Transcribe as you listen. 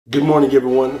Good morning,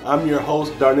 everyone. I'm your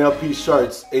host, Darnell P.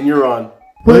 Sharts, and you're on.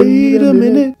 Wait a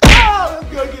minute.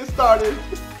 Let's go get started.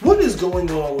 What is going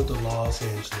on with the Los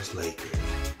Angeles Lakers?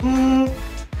 I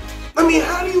mean,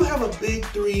 how do you have a big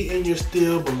three and you're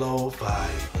still below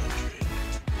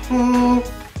 500?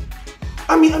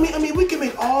 I mean, we can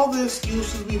make all the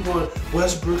excuses we want.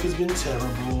 Westbrook has been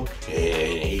terrible,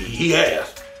 and he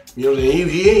has. You know what I'm saying?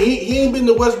 He ain't been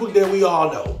the Westbrook that we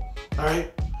all know. All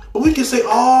right. But we can say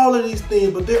all of these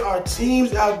things, but there are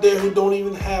teams out there who don't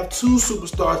even have two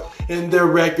superstars, and their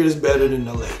record is better than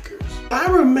the Lakers. I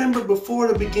remember before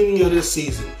the beginning of this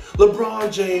season, LeBron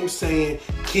James saying,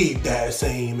 keep that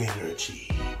same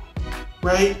energy,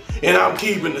 right? And I'm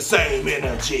keeping the same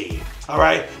energy, all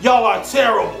right? Y'all are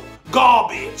terrible,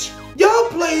 garbage. Y'all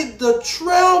played the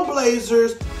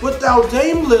Trailblazers without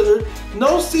Dame Lillard,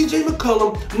 no CJ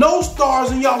McCollum, no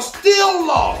stars, and y'all still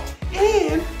lost.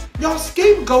 And y'all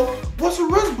scapegoat,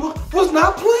 Russell Westbrook, was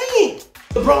not playing.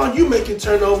 LeBron, you making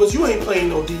turnovers. You ain't playing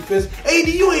no defense. AD,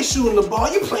 you ain't shooting the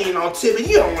ball. You playing on timid.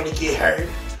 You don't want to get hurt.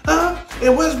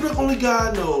 And Westbrook, only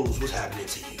God knows what's happening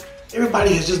to you.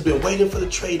 Everybody has just been waiting for the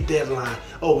trade deadline.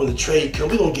 Oh, when the trade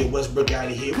comes, we're going to get Westbrook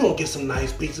out of here. We're going to get some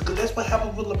nice pieces, because that's what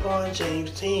happened with LeBron James'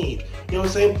 team. You know what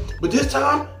I'm saying? But this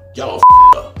time, y'all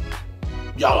up.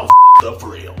 Y'all up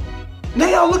for real. Now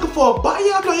y'all looking for a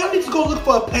buyout? No, y'all need to go look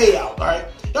for a payout, all right?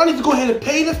 Y'all need to go ahead and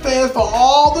pay the fans for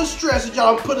all the stress that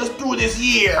y'all put us through this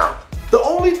year. The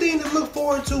only thing to look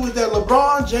forward to is that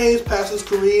LeBron James passes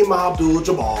Kareem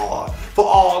Abdul-Jabbar for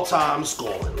all-time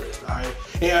scoring list, all right?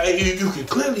 And you can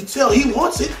clearly tell he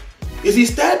wants it. Is he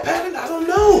stat padded? I don't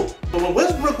know. But when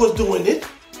Westbrook was doing it,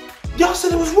 y'all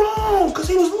said it was wrong because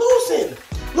he was losing.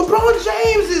 LeBron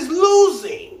James is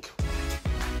losing.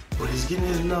 But he's getting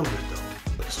his numbers, though.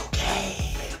 But it's okay.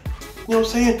 You know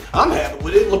what I'm saying? I'm happy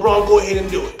with it. LeBron, go ahead and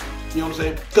do it. You know what I'm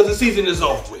saying? Because the season is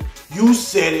over with. You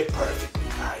said it perfectly,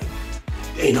 all right?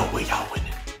 There ain't no way y'all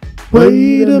winning.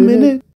 Wait a minute.